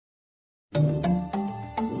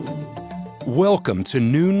Welcome to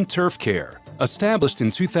Noon Turf Care. Established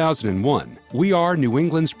in 2001, we are New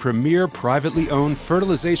England's premier privately owned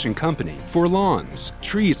fertilization company for lawns,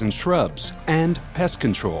 trees and shrubs, and pest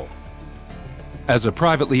control. As a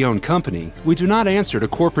privately owned company, we do not answer to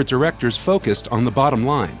corporate directors focused on the bottom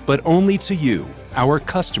line, but only to you, our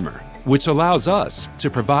customer, which allows us to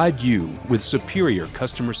provide you with superior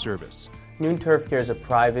customer service. Noon Turf Care is a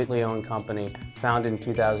privately owned company founded in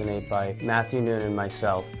 2008 by Matthew Noon and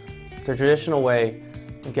myself. The traditional way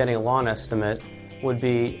of getting a lawn estimate would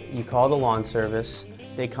be you call the lawn service,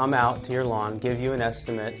 they come out to your lawn, give you an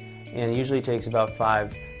estimate, and it usually takes about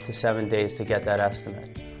 5 to 7 days to get that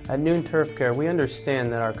estimate. At Noon Turf Care, we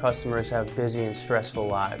understand that our customers have busy and stressful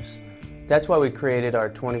lives. That's why we created our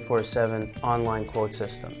 24/7 online quote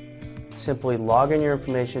system. Simply log in your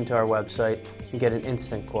information to our website and get an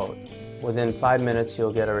instant quote. Within 5 minutes,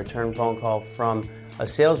 you'll get a return phone call from a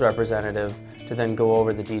sales representative to then go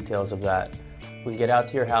over the details of that. We can get out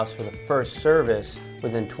to your house for the first service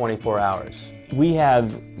within 24 hours. We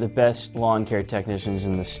have the best lawn care technicians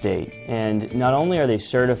in the state, and not only are they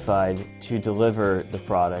certified to deliver the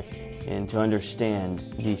product and to understand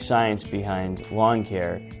the science behind lawn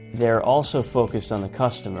care, they're also focused on the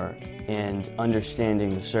customer and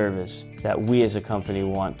understanding the service that we as a company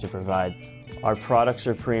want to provide. Our products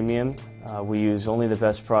are premium. We use only the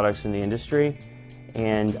best products in the industry,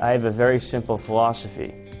 and I have a very simple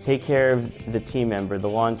philosophy. Take care of the team member, the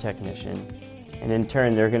lawn technician, and in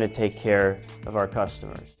turn they're going to take care of our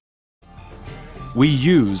customers. We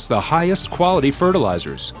use the highest quality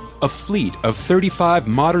fertilizers, a fleet of 35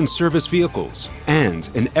 modern service vehicles, and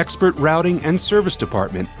an expert routing and service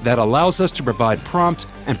department that allows us to provide prompt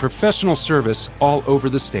and professional service all over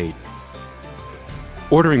the state.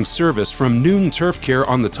 Ordering service from Noon Turf Care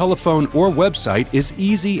on the telephone or website is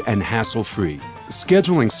easy and hassle-free.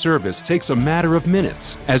 Scheduling service takes a matter of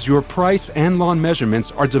minutes, as your price and lawn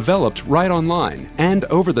measurements are developed right online and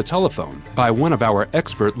over the telephone by one of our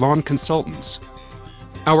expert lawn consultants.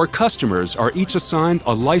 Our customers are each assigned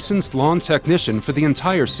a licensed lawn technician for the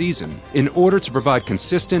entire season in order to provide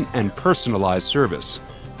consistent and personalized service.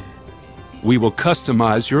 We will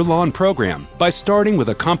customize your lawn program by starting with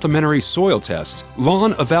a complimentary soil test,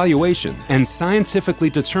 lawn evaluation, and scientifically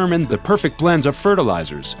determine the perfect blend of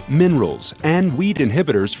fertilizers, minerals, and weed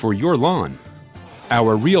inhibitors for your lawn.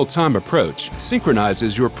 Our real-time approach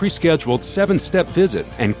synchronizes your pre-scheduled 7-step visit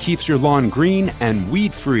and keeps your lawn green and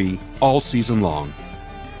weed-free all season long.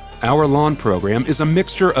 Our lawn program is a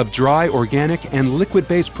mixture of dry, organic, and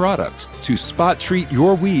liquid-based product to spot treat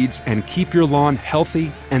your weeds and keep your lawn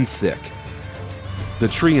healthy and thick. The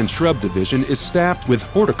Tree and Shrub Division is staffed with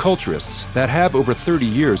horticulturists that have over 30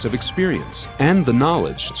 years of experience and the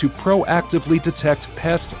knowledge to proactively detect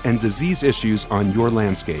pest and disease issues on your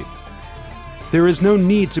landscape. There is no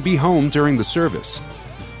need to be home during the service.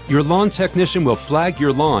 Your lawn technician will flag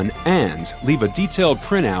your lawn and leave a detailed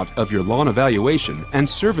printout of your lawn evaluation and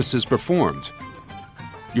services performed.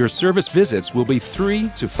 Your service visits will be 3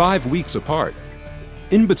 to 5 weeks apart.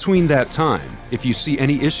 In between that time, if you see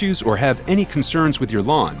any issues or have any concerns with your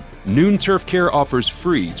lawn, Noon Turf Care offers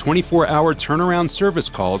free 24-hour turnaround service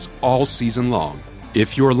calls all season long.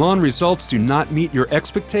 If your lawn results do not meet your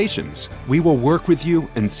expectations, we will work with you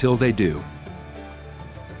until they do.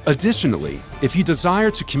 Additionally, if you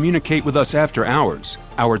desire to communicate with us after hours,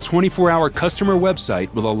 our 24-hour customer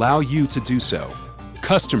website will allow you to do so.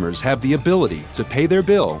 Customers have the ability to pay their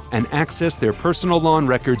bill and access their personal lawn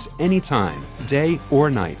records anytime, day or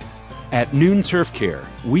night. At Noon Turf Care,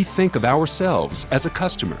 we think of ourselves as a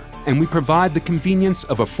customer, and we provide the convenience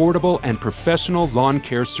of affordable and professional lawn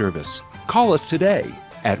care service. Call us today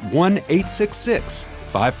at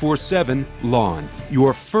 1-866-547-LAWN,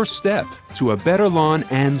 your first step to a better lawn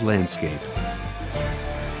and landscape.